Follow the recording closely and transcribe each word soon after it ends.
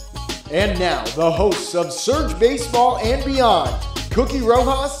And now, the hosts of Surge Baseball and Beyond, Cookie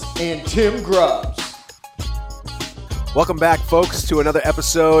Rojas and Tim Grubbs. Welcome back, folks, to another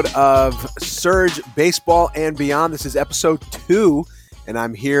episode of Surge Baseball and Beyond. This is episode 2, and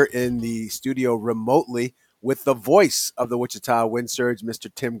I'm here in the studio remotely with the voice of the Wichita Wind Surge,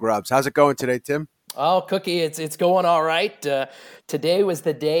 Mr. Tim Grubbs. How's it going today, Tim? Oh, Cookie, it's going all right. Today was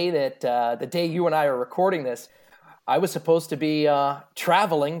the day that the day you and I are recording this. I was supposed to be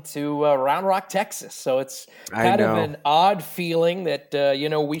traveling to Round Rock, Texas. So it's kind of an odd feeling that,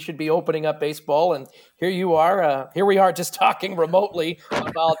 we should be opening up baseball. And here you are. Here we are just talking remotely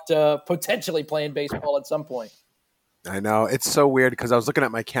about potentially playing baseball at some point. I know. It's so weird because I was looking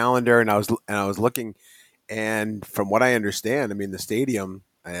at my calendar and I was looking. And from what I understand, I mean, the stadium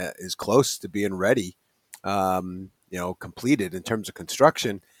is close to being ready, completed in terms of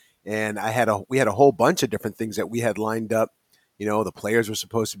construction. And we had a whole bunch of different things that we had lined up. You know, the players were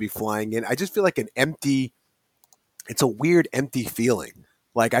supposed to be flying in. I just feel like it's a weird empty feeling.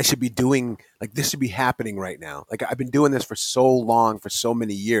 Like I should be doing, like this should be happening right now. Like I've been doing this for so long, for so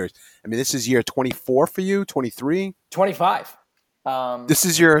many years. I mean, this is year 24 for you, 23? 25. This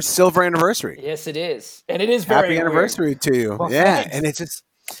is your silver anniversary. Yes, it is. And it is very happy anniversary to you. Well, yeah. thanks.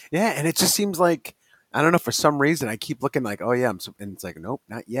 And it just seems like, I don't know, for some reason I keep looking like, oh yeah, and it's like, nope,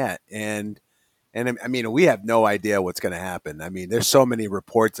 not yet. And I mean, we have no idea what's going to happen. I mean, there's so many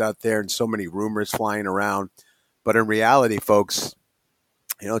reports out there and so many rumors flying around, but in reality, folks,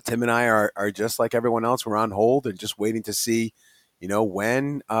 Tim and I are just like everyone else. We're on hold and just waiting to see,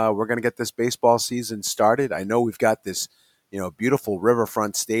 when we're going to get this baseball season started. I know we've got this, beautiful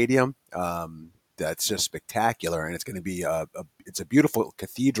riverfront stadium that's just spectacular, and it's going to be it's a beautiful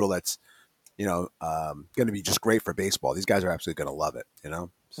cathedral that's going to be just great for baseball. These guys are absolutely going to love it,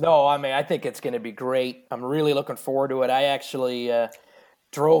 So. No, I mean, I think it's going to be great. I'm really looking forward to it. I actually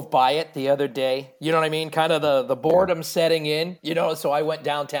drove by it the other day. You know what I mean? Kind of the boredom setting in, so I went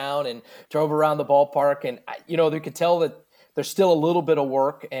downtown and drove around the ballpark, and, you could tell that there's still a little bit of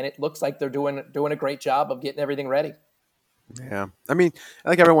work, and it looks like they're doing a great job of getting everything ready. Yeah. I mean,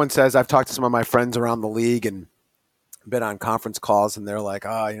 like everyone says, I've talked to some of my friends around the league and been on conference calls, and they're like,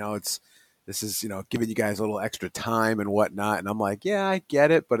 this is, giving you guys a little extra time and whatnot. And I'm like, yeah, I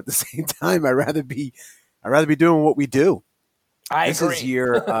get it. But at the same time, I'd rather be doing what we do. I agree.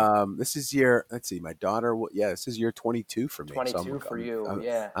 This is year, let's see, my daughter, this is year 22 for me. 22 for you.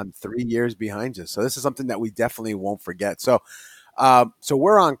 Yeah. I'm 3 years behind you. So this is something that we definitely won't forget. So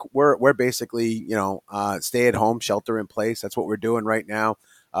we're basically, stay at home, shelter in place. That's what we're doing right now.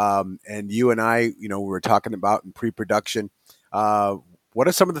 And you and I, we were talking about in pre-production, what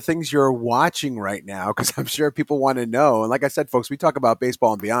are some of the things you're watching right now? Because I'm sure people want to know. And like I said, folks, we talk about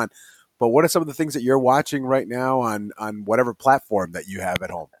baseball and beyond. But what are some of the things that you're watching right now on whatever platform that you have at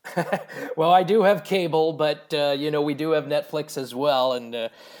home? Well, I do have cable, but, we do have Netflix as well. And,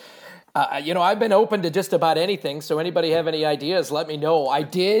 I've been open to just about anything. So anybody have any ideas, let me know. I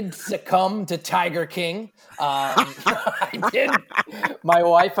did succumb to Tiger King. I did. My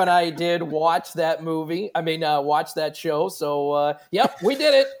wife and I did watch that movie. Watch that show. So, yep, we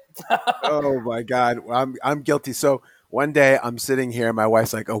did it. Oh my God. I'm guilty. So one day I'm sitting here, my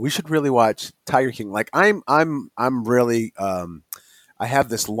wife's like, oh, we should really watch Tiger King. Like I'm really, I have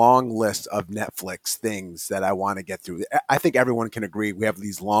this long list of Netflix things that I want to get through. I think everyone can agree. We have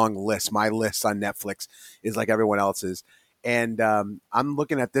these long lists. My list on Netflix is like everyone else's. And I'm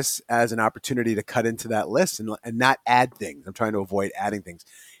looking at this as an opportunity to cut into that list and not add things. I'm trying to avoid adding things.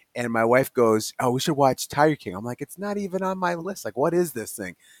 And my wife goes, oh, we should watch Tiger King. I'm like, it's not even on my list. Like, what is this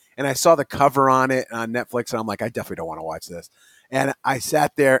thing? And I saw the cover on it on Netflix, and I'm like, I definitely don't want to watch this. And I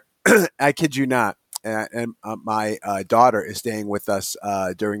sat there, I kid you not, and my daughter is staying with us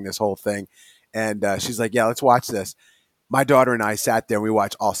during this whole thing. And she's like, yeah, let's watch this. My daughter and I sat there and we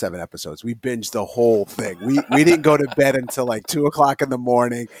watched all 7 episodes. We binged the whole thing. We didn't go to bed until like 2:00 in the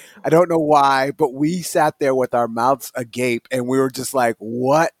morning. I don't know why, but we sat there with our mouths agape and we were just like,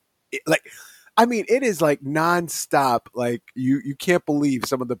 what? It is like nonstop. Like you can't believe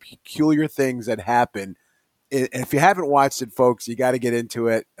some of the peculiar things that happen. And if you haven't watched it, folks, you got to get into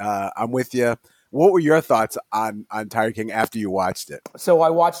it. I'm with you. What were your thoughts on Tiger King after you watched it? So I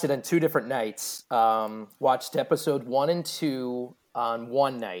watched it on 2 different nights. Watched episode 1 and 2 on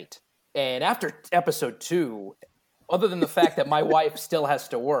one night. And after episode 2, other than the fact that my wife still has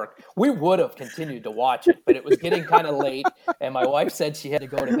to work, we would have continued to watch it. But it was getting kind of late, and my wife said she had to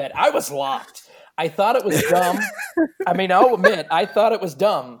go to bed. I was locked. I thought it was dumb. I mean, I'll admit, I thought it was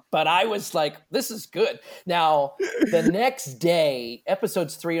dumb, but I was like, this is good. Now, the next day,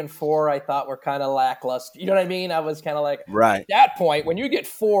 episodes 3 and 4, I thought were kind of lackluster. You know what I mean? I was kind of like, Right. at that point, when you get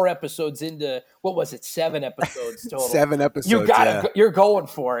 4 episodes into, what was it, 7 episodes total? 7 episodes, you're going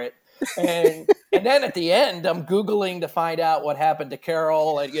for it. And then at the end, I'm Googling to find out what happened to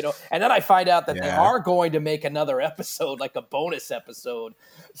Carol, and and then I find out that they are going to make another episode, like a bonus episode.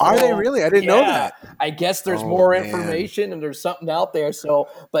 So, are they really? I didn't know that. I guess there's more information and there's something out there. So,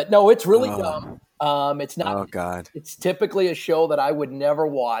 but no, it's really dumb. It's not. Oh God. It's typically a show that I would never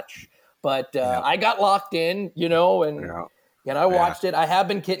watch, but I got locked in, and I watched it. I have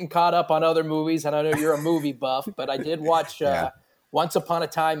been getting caught up on other movies, and I know you're a movie buff, but I did watch Once Upon a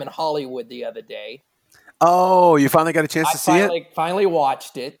Time in Hollywood the other day. Oh, you finally got a chance to see it? Finally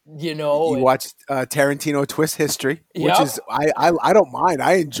watched it, You watched Tarantino Twist History, which is, I don't mind.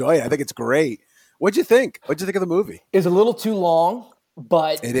 I enjoy it. I think it's great. What'd you think? What'd you think of the movie? It's a little too long,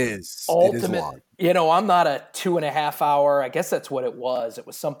 but it is. Ultimate, it is long. I'm not a 2.5 hour. I guess that's what it was. It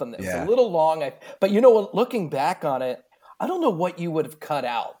was something that was a little long. But looking back on it, I don't know what you would have cut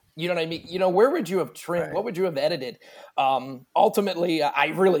out. You know what I mean? Where would you have trimmed? Right. What would you have edited? Ultimately, I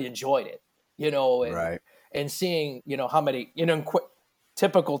really enjoyed it, and seeing, how many,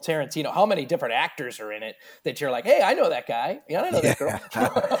 typical Tarantino, how many different actors are in it that you're like, hey, I know that guy. Yeah, I know that girl.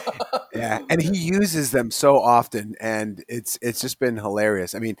 Yeah. And he uses them so often, and it's just been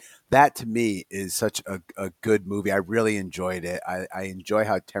hilarious. I mean, that to me is such a good movie. I really enjoyed it. I enjoy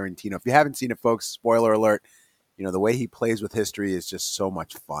how Tarantino, if you haven't seen it, folks, spoiler alert, the way he plays with history is just so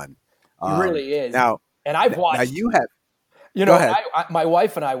much fun. He really is. Now, and I've watched. Now you have. Go ahead. My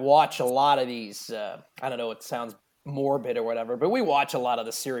wife and I watch a lot of these. I don't know. It sounds morbid or whatever, but we watch a lot of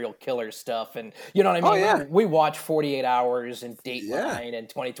the serial killer stuff, and you know what I mean. Oh, yeah. We watch 48 Hours and Dateline and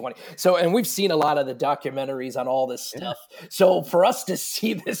 2020. So, and we've seen a lot of the documentaries on all this stuff. Yeah. So, for us to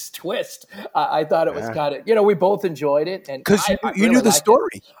see this twist, I thought it was kind of. We both enjoyed it, and because you knew the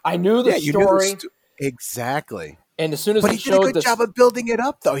story. I knew the story. Exactly. And as soon as he did a good job of building it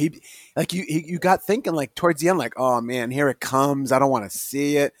up, though. You got thinking like towards the end, like, oh man, here it comes. I don't want to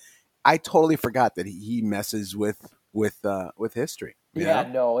see it. I totally forgot that he messes with history.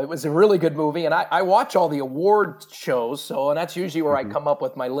 No, it was a really good movie, and I watch all the award shows. And that's usually where I come up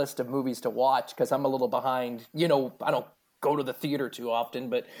with my list of movies to watch because I'm a little behind. I don't go to the theater too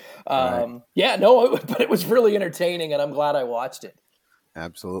often, but but it was really entertaining, and I'm glad I watched it.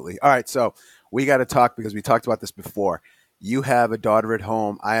 Absolutely. All right, so we got to talk because we talked about this before. You have a daughter at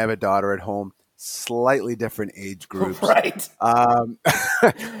home. I have a daughter at home. Slightly different age groups. Right.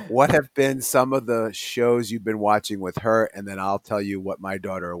 What have been some of the shows you've been watching with her? And then I'll tell you what my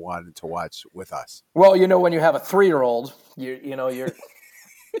daughter wanted to watch with us. Well, when you have a 3-year-old, you're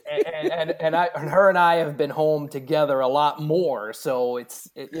and her and I have been home together a lot more. So it's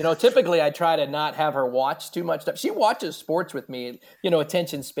typically I try to not have her watch too much stuff. She watches sports with me.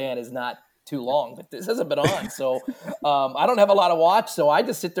 Attention span is not too long, but this hasn't been on. So I don't have a lot to watch. So I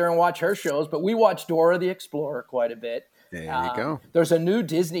just sit there and watch her shows. But we watch Dora the Explorer quite a bit. There you go. There's a new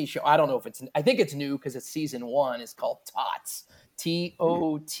Disney show. I don't know if I think it's new because it's season 1. It's called Tots.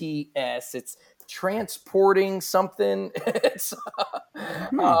 TOTS. It's transporting something. It's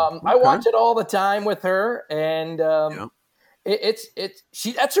I watch it all the time with her, and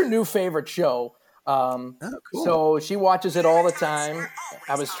that's her new favorite show. Cool. So she watches it all the time.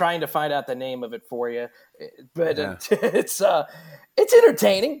 I was trying to find out the name of it for you, but it's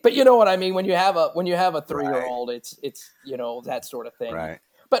entertaining. But you know what I mean when you have a 3-year-old, it's that sort of thing. Right.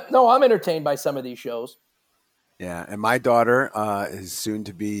 But no, I'm entertained by some of these shows. Yeah, and my daughter is soon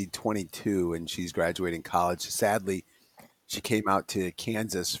to be 22, and she's graduating college. Sadly, she came out to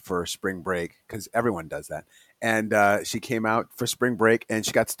Kansas for spring break because everyone does that. And she came out for spring break, and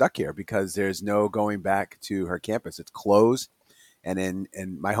she got stuck here because there's no going back to her campus. It's closed. And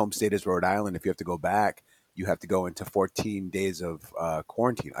in my home state is Rhode Island. If you have to go back, you have to go into 14 days of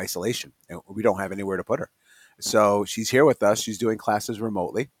quarantine, isolation. And we don't have anywhere to put her. So she's here with us. She's doing classes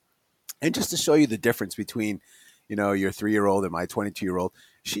remotely. And just to show you the difference between your 3-year-old and my 22-year-old,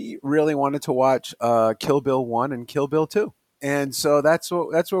 she really wanted to watch Kill Bill 1 and Kill Bill 2. And so that's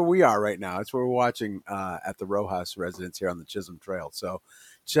where we are right now. That's where we're watching at the Rojas residence here on the Chisholm Trail. So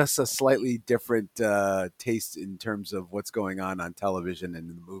just a slightly different taste in terms of what's going on television and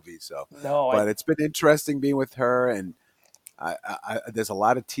in the movies. So, but it's been interesting being with her, and there's a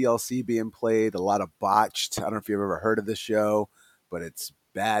lot of TLC being played, a lot of Botched. I don't know if you've ever heard of this show, but it's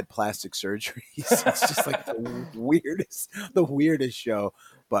bad plastic surgeries. It's just like the weirdest show.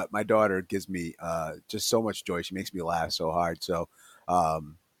 But my daughter gives me just so much joy. She makes me laugh so hard. So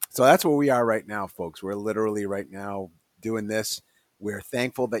So that's where we are right now, folks. We're literally right now doing this. We're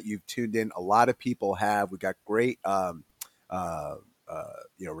thankful that you've tuned in. A lot of people have. We got great,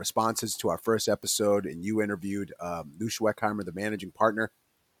 responses to our first episode, and you interviewed Lou Schweckheimer, the managing partner.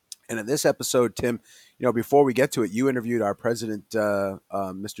 And in this episode, Tim, before we get to it, you interviewed our president,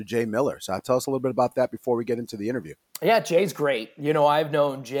 Mr. Jay Miller. So tell us a little bit about that before we get into the interview. Yeah, Jay's great. I've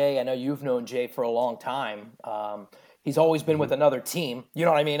known Jay. I know you've known Jay for a long time. He's always been with another team. You know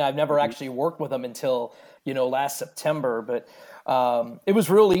what I mean? I've never actually worked with him until, last September. But it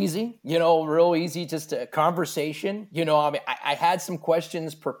was real easy, just a conversation. I had some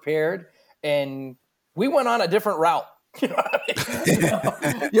questions prepared, and we went on a different route. You know what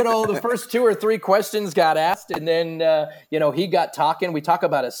I mean? The first 2 or 3 questions got asked, and then, he got talking. We talk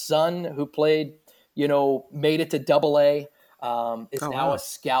about his son who played, made it to AA, is now a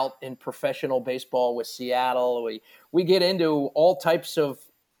scout in professional baseball with Seattle. We get into all types of,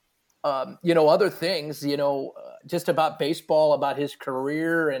 other things, just about baseball, about his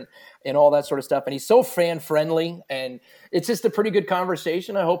career and all that sort of stuff. And he's so fan friendly, and it's just a pretty good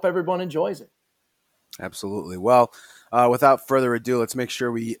conversation. I hope everyone enjoys it. Absolutely. Well, without further ado, let's make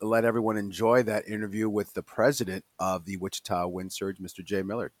sure we let everyone enjoy that interview with the president of the Wichita Wind Surge, Mr. Jay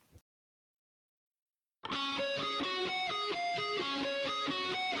Miller.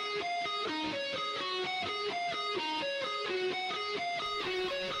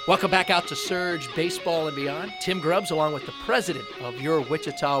 Welcome back out to Surge Baseball and Beyond. Tim Grubbs, along with the president of your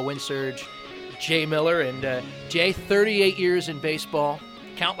Wichita Wind Surge, Jay Miller. And Jay, 38 years in baseball,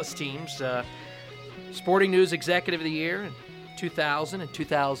 countless teams. Sporting News Executive of the Year in 2000 and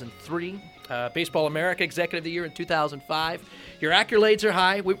 2003. Baseball America Executive of the Year in 2005. Your accolades are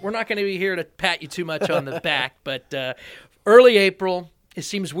high. We're not going to be here to pat you too much on the back, but early April, it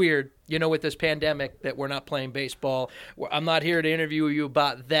seems weird, with this pandemic that we're not playing baseball. I'm not here to interview you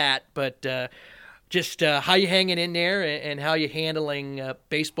about that, but just how you hanging in there and how you handling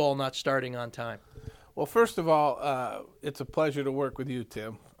baseball not starting on time. Well, first of all, it's a pleasure to work with you,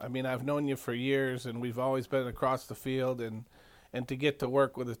 Tim. I mean, I've known you for years, and we've always been across the field, and to get to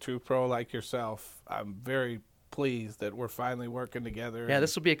work with a true pro like yourself, I'm very pleased that we're finally working together. Yeah,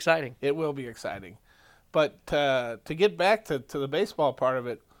 this will be exciting. It will be exciting. But to get back to the baseball part of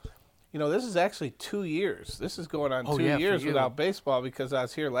it, this is actually 2 years. This is going on 2 years without baseball because I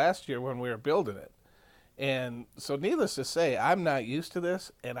was here last year when we were building it. And so needless to say, I'm not used to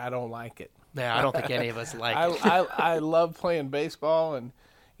this, and I don't like it. Yeah, I don't think any of us like it. I love playing baseball, and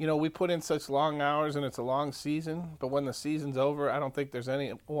we put in such long hours, and it's a long season. But when the season's over, I don't think there's any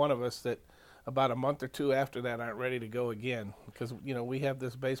one of us that about a month or 2 after that aren't ready to go again because, we have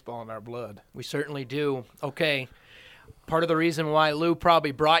this baseball in our blood. We certainly do. Okay, part of the reason why Lou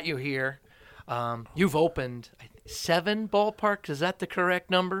probably brought you here, you've opened 7 ballparks. Is that the correct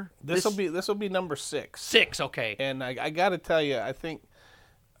number? This will be number 6. 6, okay. And I got to tell you, I think,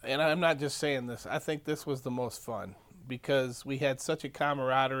 and I'm not just saying this, I think this was the most fun because we had such a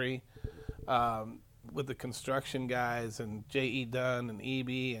camaraderie with the construction guys and J.E. Dunn and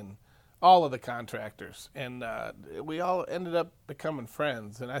E.B. and all of the contractors. And we all ended up becoming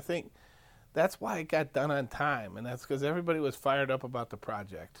friends. And I think that's why it got done on time. And that's because everybody was fired up about the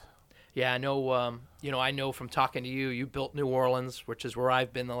project. Yeah, I know. I know from talking to you, you built New Orleans, which is where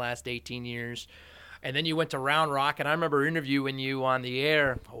I've been the last 18 years. And then you went to Round Rock, and I remember interviewing you on the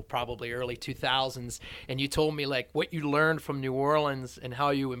air, probably early 2000s, and you told me like what you learned from New Orleans and how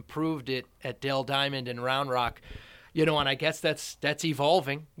you improved it at Dell Diamond and Round Rock. And I guess that's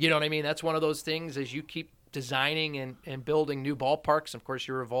evolving. You know what I mean? That's one of those things as you keep designing and building new ballparks. Of course,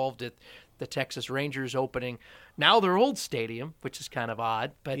 you're involved at the Texas Rangers opening now their old stadium, which is kind of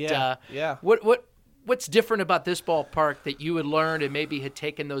odd. But yeah. What's different about this ballpark that you had learned and maybe had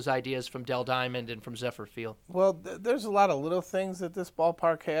taken those ideas from Dell Diamond and from Zephyr Field? Well, there's a lot of little things that this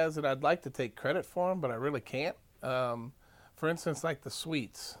ballpark has that I'd like to take credit for them, but I really can't. For instance, like the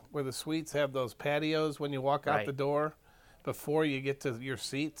suites, where the suites have those patios when you walk out the door before you get to your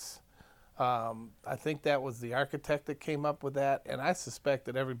seats. I think that was the architect that came up with that, and I suspect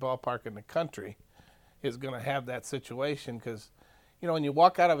that every ballpark in the country is going to have that situation because, when you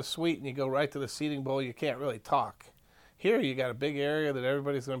walk out of a suite and you go right to the seating bowl, you can't really talk. Here, you got a big area that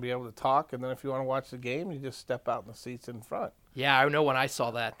everybody's going to be able to talk, and then if you want to watch the game, you just step out in the seats in front. Yeah, I know when I saw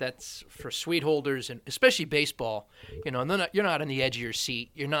that. That's for suite holders, and especially baseball. And you're not on the edge of your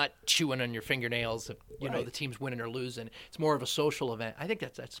seat. You're not chewing on your fingernails if the team's winning or losing. It's more of a social event. I think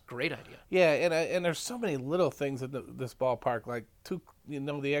that's a great idea. Yeah, and there's so many little things in this ballpark, like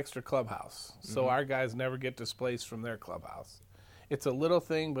the extra clubhouse, so our guys never get displaced from their clubhouse. It's a little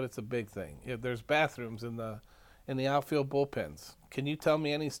thing, but it's a big thing. There's bathrooms in the and the outfield bullpens. Can you tell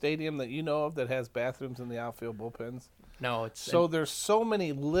me any stadium that you know of that has bathrooms in the outfield bullpens? No, So there's so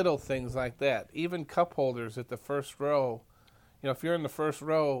many little things like that. Even cup holders at the first row. You know, if you're in the first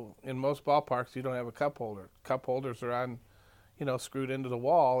row in most ballparks, you don't have a cup holder. Cup holders are on, screwed into the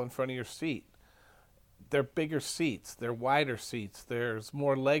wall in front of your seat. They're bigger seats. They're wider seats. There's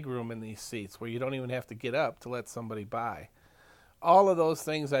more leg room in these seats where you don't even have to get up to let somebody by. All of those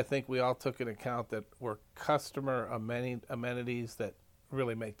things I think we all took into account that were customer amenities that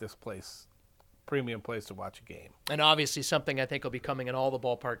really make this place premium place to watch a game. And obviously something I think will be coming in all the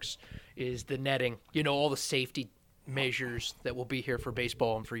ballparks is the netting, all the safety measures that will be here for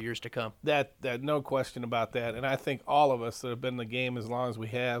baseball and for years to come. That no question about that. And I think all of us that have been in the game as long as we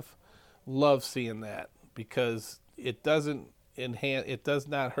have love seeing that, because it does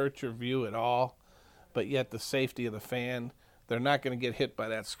not hurt your view at all, but yet the safety of the fan, they're not going to get hit by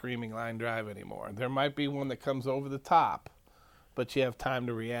that screaming line drive anymore. There might be one that comes over the top, but you have time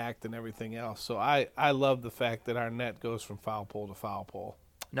to react and everything else. So I love the fact that our net goes from foul pole to foul pole.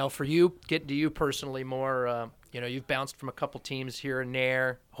 Now, for you, getting to you personally more, you've bounced from a couple teams here and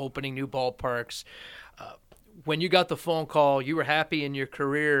there, opening new ballparks. When you got the phone call, you were happy in your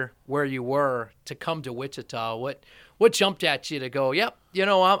career where you were to come to Wichita. What jumped at you to go, yep,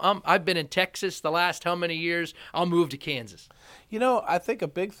 I've been in Texas the last how many years, I'll move to Kansas? I think a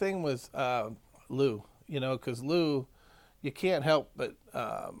big thing was Lou, because Lou, you can't help but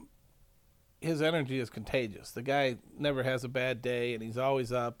his energy is contagious. The guy never has a bad day, and he's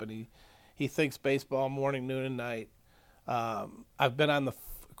always up, and he thinks baseball morning, noon, and night. I've been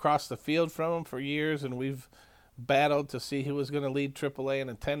across the field from him for years, and we've battled to see who was going to lead AAA in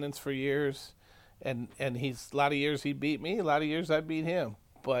attendance for years. And a lot of years he beat me, a lot of years I beat him.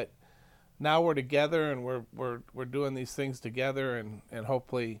 But now we're together, and we're doing these things together, and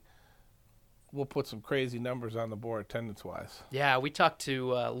hopefully we'll put some crazy numbers on the board attendance-wise. Yeah, we talked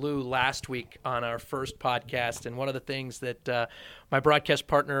to Lou last week on our first podcast, and one of the things that my broadcast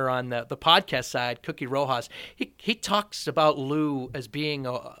partner on the podcast side, Cookie Rojas, he talks about Lou as being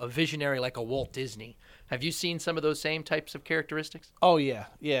a visionary like a Walt Disney. Have you seen some of those same types of characteristics? Oh, yeah,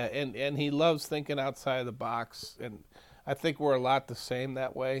 and he loves thinking outside the box, and I think we're a lot the same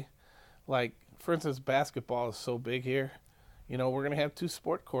that way. Like, for instance, basketball is so big here. We're going to have 2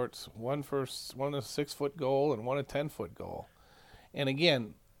 sport courts, one a 6-foot goal and one a 10-foot goal. And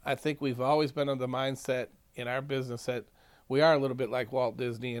again, I think we've always been of the mindset in our business that we are a little bit like Walt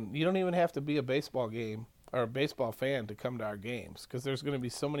Disney, and you don't even have to be a baseball game or a baseball fan to come to our games, because there's going to be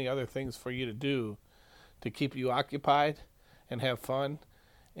so many other things for you to do to keep you occupied and have fun.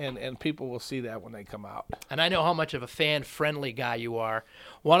 And people will see that when they come out. And I know how much of a fan-friendly guy you are.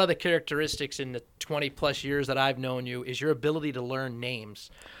 One of the characteristics in the 20-plus years that I've known you is your ability to learn names.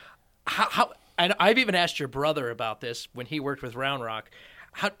 And I've even asked your brother about this when he worked with Round Rock.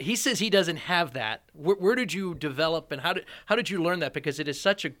 He says he doesn't have that. Where did you develop, and how did you learn that? Because it is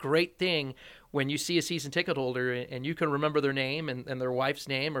such a great thing when you see a season ticket holder and you can remember their name and their wife's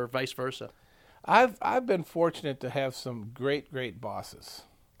name, or vice versa. I've been fortunate to have some great bosses.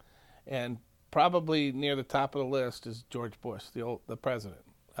 And probably near the top of the list is George Bush, the president.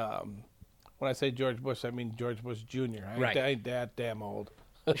 When I say George Bush, I mean George Bush Jr. I ain't that damn old.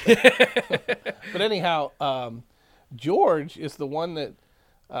 But anyhow, George is the one that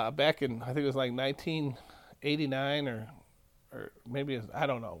back in, I think it was like 1989 or maybe, I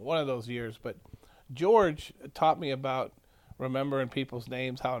don't know, one of those years. But George taught me about remembering people's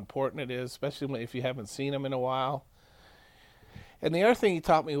names, how important it is, especially if you haven't seen them in a while. And the other thing he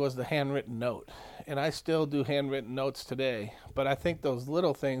taught me was the handwritten note. And I still do handwritten notes today. But I think those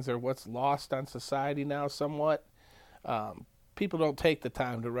little things are what's lost on society now somewhat. People don't take the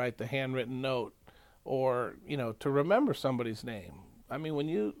time to write the handwritten note or, to remember somebody's name. I mean,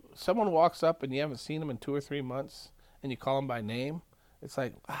 when someone walks up and you haven't seen them in 2 or 3 months and you call them by name, it's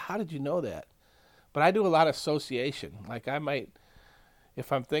like, how did you know that? But I do a lot of association. Like I might,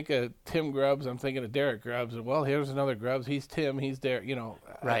 if I'm thinking of Tim Grubbs, I'm thinking of Derek Grubbs. And, well, here's another Grubbs. He's Tim. He's Derek.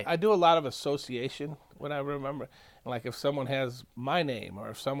 Right. I do a lot of association when I remember. Like if someone has my name or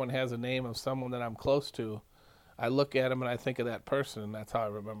if someone has a name of someone that I'm close to, I look at them and I think of that person, and that's how I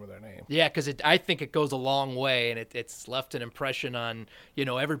remember their name. Yeah, because I think it goes a long way, and it's left an impression on,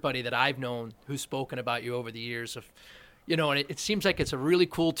 everybody that I've known who's spoken about you over the years. And it seems like it's a really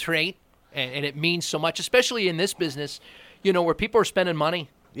cool trait, and it means so much, especially in this business, where people are spending money,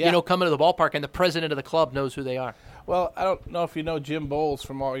 coming to the ballpark, and the president of the club knows who they are. Well, I don't know if you know Jim Bowles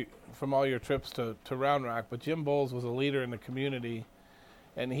from all your trips to Round Rock, but Jim Bowles was a leader in the community,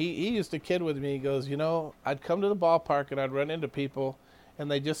 and he used to kid with me. He goes, I'd come to the ballpark and I'd run into people, and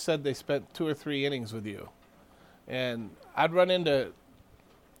they just said they spent 2 or 3 innings with you. And I'd run into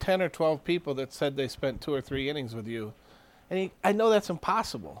 10 or 12 people that said they spent 2 or 3 innings with you. And I know that's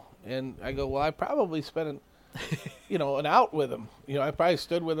impossible. And I go, well, I probably spent, an out with him. I probably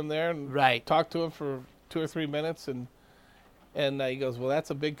stood with him there and talked to him for 2 or 3 minutes. And he goes, well, that's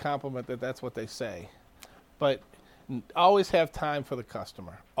a big compliment that's what they say. But always have time for the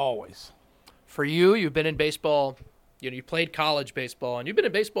customer. Always. For you, you've been in baseball. You played college baseball, and you've been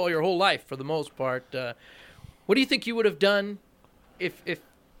in baseball your whole life for the most part. What do you think you would have done if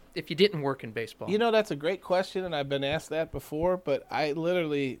you didn't work in baseball? That's a great question, and I've been asked that before. But I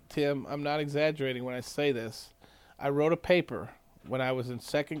literally, Tim, I'm not exaggerating when I say this. I wrote a paper when I was in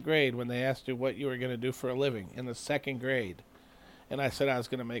 2nd grade when they asked you what you were going to do for a living in the 2nd grade. And I said I was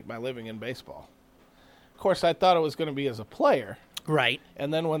going to make my living in baseball. Of course, I thought it was going to be as a player. Right.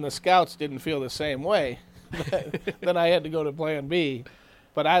 And then when the scouts didn't feel the same way, then I had to go to plan B.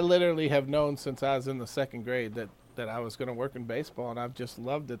 But I literally have known since I was in the 2nd grade that I was going to work in baseball, and I've just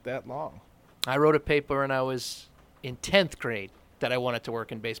loved it that long. I wrote a paper when I was in 10th grade that I wanted to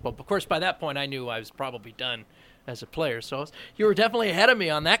work in baseball. Of course, by that point, I knew I was probably done as a player. So you were definitely ahead of me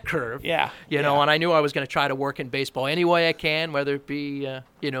on that curve. Yeah. And I knew I was going to try to work in baseball any way I can, whether it be,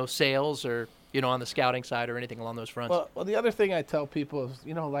 sales or, on the scouting side or anything along those fronts. Well, the other thing I tell people is,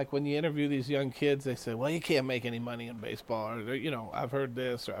 like when you interview these young kids, they say, well, you can't make any money in baseball. Or, I've heard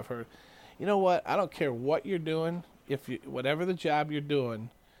this or I've heard. You know what? I don't care what you're doing. Whatever the job you're doing,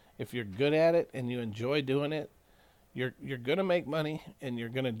 if you're good at it and you enjoy doing it, you're going to make money and you're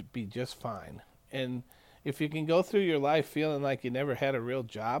going to be just fine. And if you can go through your life feeling like you never had a real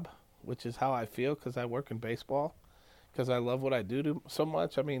job, which is how I feel because I work in baseball, because I love what I do so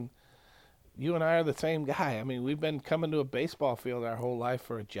much. I mean, you and I are the same guy. I mean, we've been coming to a baseball field our whole life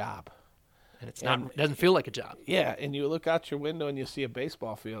for a job. And it doesn't feel like a job. Yeah, and you look out your window and you see a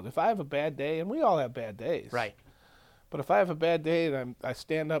baseball field. If I have a bad day, and we all have bad days. Right. But if I have a bad day and I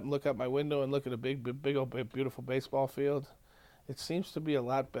stand up and look out my window and look at a big old beautiful baseball field, it seems to be a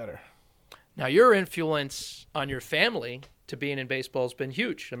lot better. Now, your influence on your family to being in baseball has been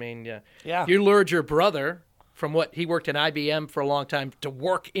huge. I mean, you lured your brother from what he worked in IBM for a long time to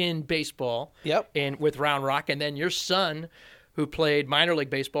work in baseball. Yep. And with Round Rock, and then your son, who played minor league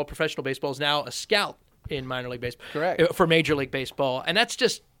baseball, professional baseball, is now a scout in minor league baseball. Correct. For Major League Baseball. And that's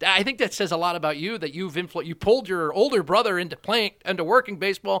just, I think that says a lot about you, that you pulled your older brother into working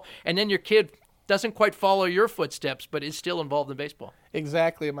baseball, and then your kid doesn't quite follow your footsteps, but is still involved in baseball.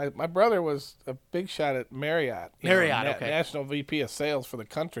 Exactly. My brother was a big shot at Marriott. Okay. National VP of sales for the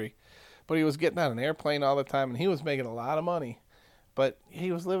country. But he was getting on an airplane all the time, and he was making a lot of money. But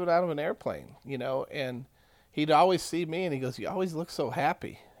he was living out of an airplane, and he'd always see me, and he goes, you always look so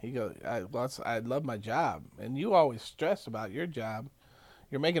happy. He goes, I love my job. And you always stress about your job.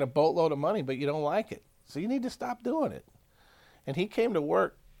 You're making a boatload of money, but you don't like it. So you need to stop doing it. And he came to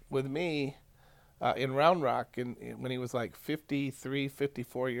work with me in Round Rock when he was like 53,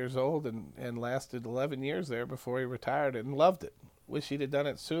 54 years old and lasted 11 years there before he retired and loved it. Wish he'd have done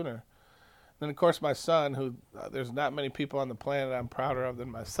it sooner. Then, of course, my son, who there's not many people on the planet I'm prouder of than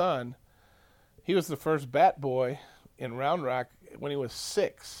my son, he was the first bat boy in Round Rock when he was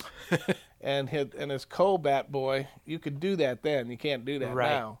 6. and his co-bat boy, you could do that then. You can't do that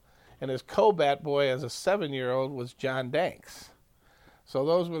now. And his co-bat boy as a 7-year-old was John Danks. So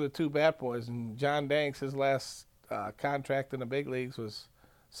those were the 2 bat boys. And John Danks, his last contract in the big leagues was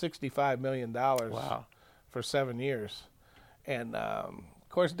 $65 million for 7 years. And, of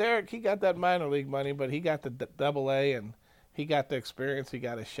course, Derek, he got that minor league money, but he got the Double-A, and he got the experience. He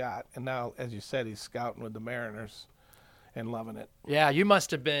got a shot. And now, as you said, he's scouting with the Mariners and loving it. Yeah, you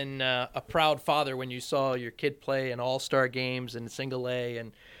must have been a proud father when you saw your kid play in all-star games and Single-A.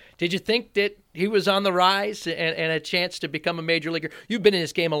 And did you think that he was on the rise and a chance to become a major leaguer? You've been in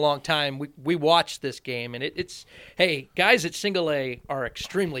this game a long time. We watched this game, and it's guys at Single-A are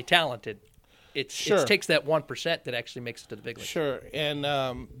extremely talented. It takes that 1% that actually makes it to the big league. Sure, and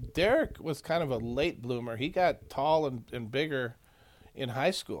Derek was kind of a late bloomer. He got tall and bigger in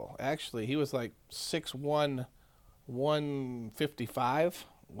high school, actually. He was like 6'1", 155,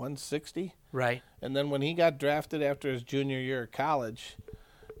 160. Right. And then when he got drafted after his junior year of college,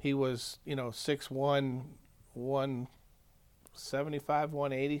 he was, 6'1", 175,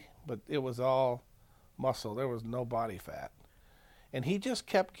 180, but it was all muscle. There was no body fat. And he just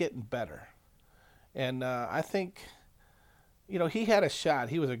kept getting better. And I think, he had a shot.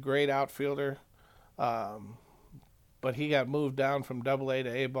 He was a great outfielder, but he got moved down from Double-A to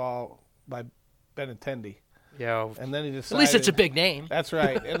A-ball by Benintendi. Yeah. And then he decided. At least it's a big name. That's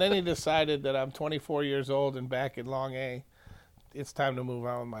right. And then he decided that I'm 24 years old and back in Long A. It's time to move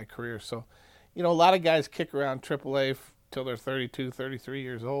on with my career. So a lot of guys kick around AAA till they're 32, 33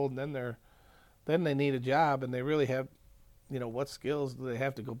 years old, and then they need a job, and they really have, what skills do they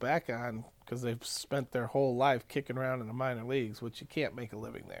have to go back on because they've spent their whole life kicking around in the minor leagues, which you can't make a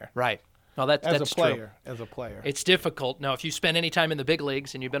living there. Right. No, that's true. As a player. It's difficult. Now, if you spend any time in the big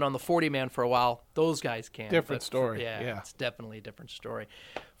leagues and you've been on the 40-man for a while, those guys can. Different story. Yeah, it's definitely a different story.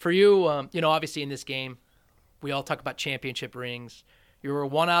 For you, obviously in this game, we all talk about championship rings. You were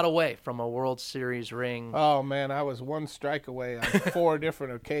 1 out away from a World Series ring. Oh, man, I was 1 strike away on 4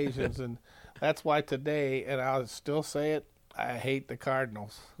 different occasions, and that's why today, and I'll still say it, I hate the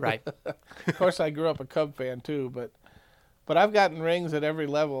Cardinals. Right. Of course, I grew up a Cub fan too, but I've gotten rings at every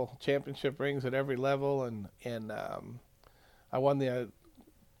level, championship rings at every level, and I won the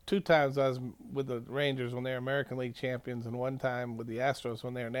 2 times I was with the Rangers when they were American League champions, and 1 time with the Astros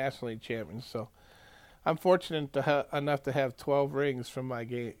when they were National League champions. So I'm fortunate enough to have 12 rings from my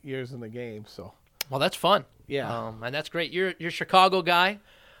years in the game. So. Well, that's fun. Yeah. And that's great. You're a Chicago guy.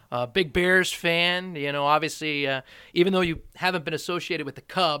 Big Bears fan, obviously, even though you haven't been associated with the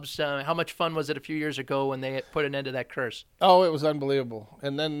Cubs, how much fun was it a few years ago when they put an end to that curse? Oh, it was unbelievable.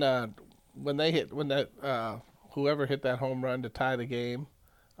 And then whoever hit that home run to tie the game,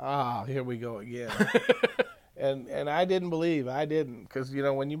 here we go again. and I didn't believe, because,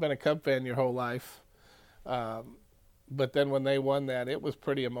 when you've been a Cub fan your whole life, but then when they won that, it was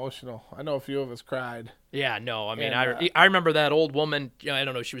pretty emotional. I know a few of us cried. Yeah, no, I mean, I remember that old woman, I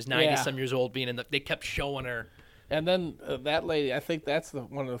don't know, she was 90-some years old, they kept showing her. And then that lady, I think that's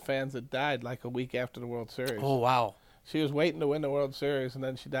one of the fans that died like a week after the World Series. Oh, wow. She was waiting to win the World Series, and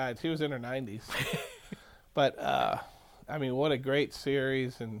then she died. She was in her 90s. But, what a great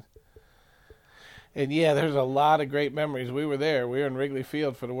series. And yeah, there's a lot of great memories. We were there. We were in Wrigley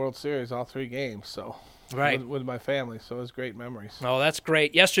Field for the World Series, all 3 games, so. Right. With my family, so it was great memories. Oh, that's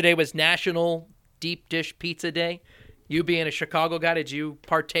great. Yesterday was National Deep Dish Pizza Day. You being a Chicago guy, did you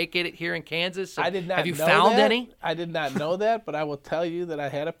partake in it here in Kansas? I did not. Have you found any? I did not know that, but I will tell you that I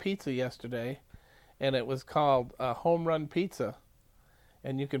had a pizza yesterday, and it was called Home Run Pizza,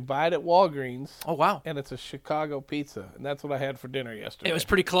 and you can buy it at Walgreens. Oh, wow. And it's a Chicago pizza, and that's what I had for dinner yesterday. It was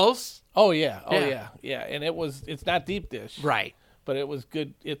pretty close? Oh, yeah. Yeah. And it's not deep dish. Right. But it was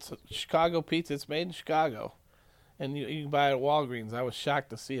good. It's a Chicago pizza. It's made in Chicago. And you can buy it at Walgreens. I was shocked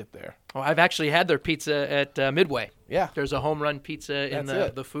to see it there. Oh, I've actually had their pizza at Midway. Yeah. There's a home run pizza in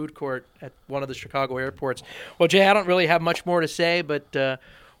the food court at one of the Chicago airports. Well, Jay, I don't really have much more to say, but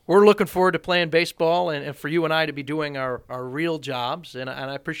we're looking forward to playing baseball and for you and I to be doing our real jobs. And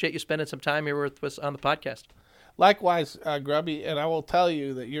I appreciate you spending some time here with us on the podcast. Likewise, Grubby, and I will tell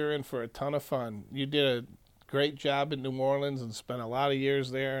you that you're in for a ton of fun. You did a great job in New Orleans and spent a lot of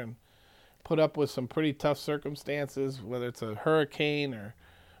years there and put up with some pretty tough circumstances, whether it's a hurricane or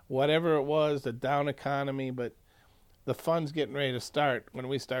whatever it was, the down economy. But the fun's getting ready to start when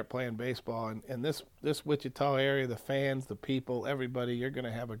we start playing baseball. And this Wichita area, the fans, the people, everybody, you're going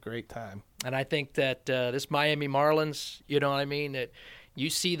to have a great time. And I think that this Miami Marlins, you know what I mean, that you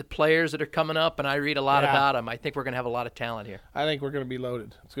see the players that are coming up, and I read a lot about them. I think we're going to have a lot of talent here. I think we're going to be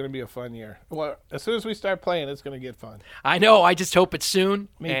loaded. It's going to be a fun year. Well, as soon as we start playing, it's going to get fun. I know. I just hope it's soon.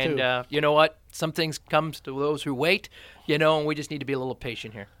 Me too. And you know what? Some things come to those who wait, and we just need to be a little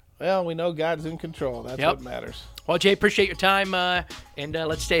patient here. Well, we know God's in control. That's what matters. Well, Jay, appreciate your time, and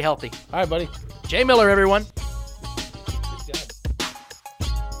let's stay healthy. All right, buddy. Jay Miller, everyone.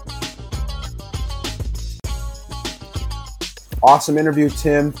 Awesome interview,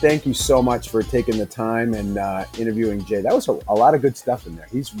 Tim. Thank you so much for taking the time and interviewing Jay. That was a lot of good stuff in there.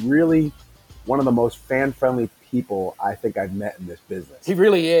 He's really one of the most fan-friendly people I think I've met in this business. He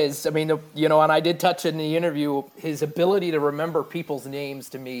really is. I mean, and I did touch in the interview, his ability to remember people's names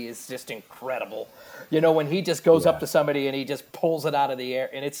to me is just incredible. When he just goes up to somebody and he just pulls it out of the air,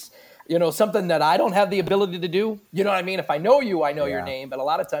 and it's, something that I don't have the ability to do. You know what I mean? If I know you, I know your name, but a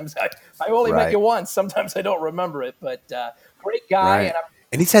lot of times I only met you once. Sometimes I don't remember it, but great guy. Right.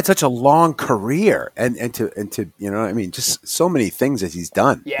 And he's had such a long career and to just so many things that he's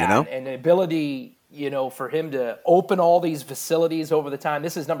done. Yeah, and the ability, for him to open all these facilities over the time.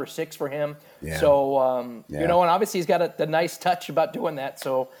 This is number 6 for him. Yeah. So, and obviously he's got the nice touch about doing that.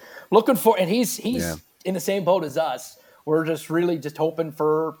 So looking for, and he's in the same boat as us. We're just really just hoping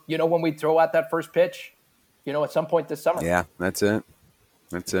for, when we throw out that first pitch, at some point this summer. Yeah, that's it.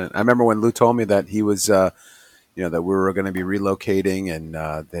 I remember when Lou told me that he was, that we were going to be relocating and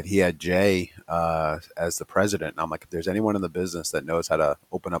that he had Jay as the president. And I'm like, if there's anyone in the business that knows how to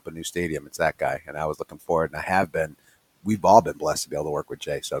open up a new stadium, it's that guy. And I was looking forward, and I have been. We've all been blessed to be able to work with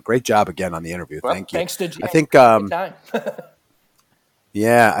Jay. So great job again on the interview. Well, thank you. Thanks to Jay. I think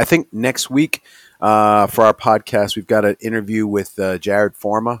Yeah, I think next week for our podcast, we've got an interview with Jared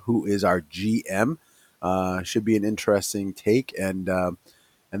Forma, who is our GM. Should be an interesting take, and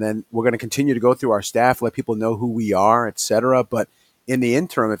then we're going to continue to go through our staff, let people know who we are, etc. But in the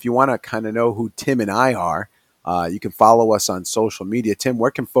interim, if you want to kind of know who Tim and I are, you can follow us on social media. Tim,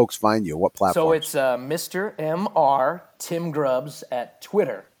 where can folks find you? What platform? So it's Mr. MR Tim Grubbs at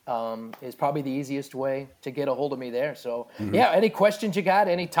Twitter. Is probably the easiest way to get a hold of me there. So, yeah, any questions you got,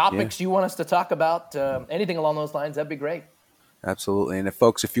 any topics you want us to talk about, anything along those lines, that'd be great. Absolutely. And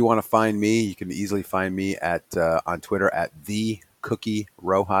if you want to find me, you can easily find me at on Twitter at the Cookie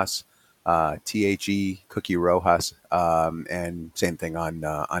Rojas, THE Cookie Rojas, and same thing on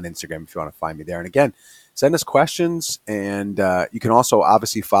Instagram if you want to find me there. And again, send us questions, and you can also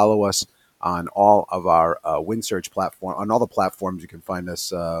obviously follow us on all of our WinSurge platform. On all the platforms, you can find us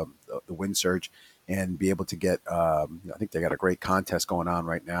the WinSurge and be able to get. I think they got a great contest going on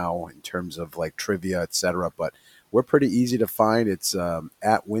right now in terms of like trivia, etc. But we're pretty easy to find. It's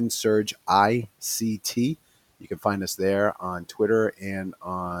at WinSurge ICT. You can find us there on Twitter and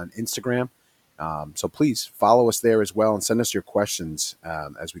on Instagram. So please follow us there as well and send us your questions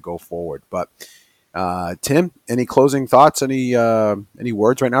as we go forward. But Tim, any closing thoughts? Any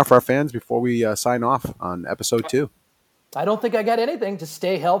words right now for our fans before we sign off on episode 2? I don't think I got anything. Just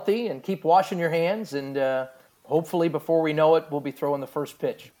stay healthy and keep washing your hands, and hopefully before we know it, we'll be throwing the first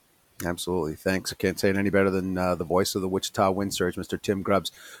pitch. Absolutely. Thanks. I can't say it any better than the voice of the Wichita WinSurge, Mr. Tim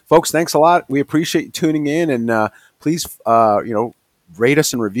Grubbs. Folks, thanks a lot. We appreciate you tuning in, and please, rate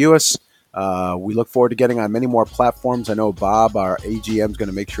us and review us. We look forward to getting on many more platforms. I know Bob, our AGM, is going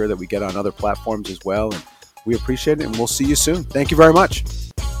to make sure that we get on other platforms as well, and we appreciate it, and we'll see you soon. Thank you very much.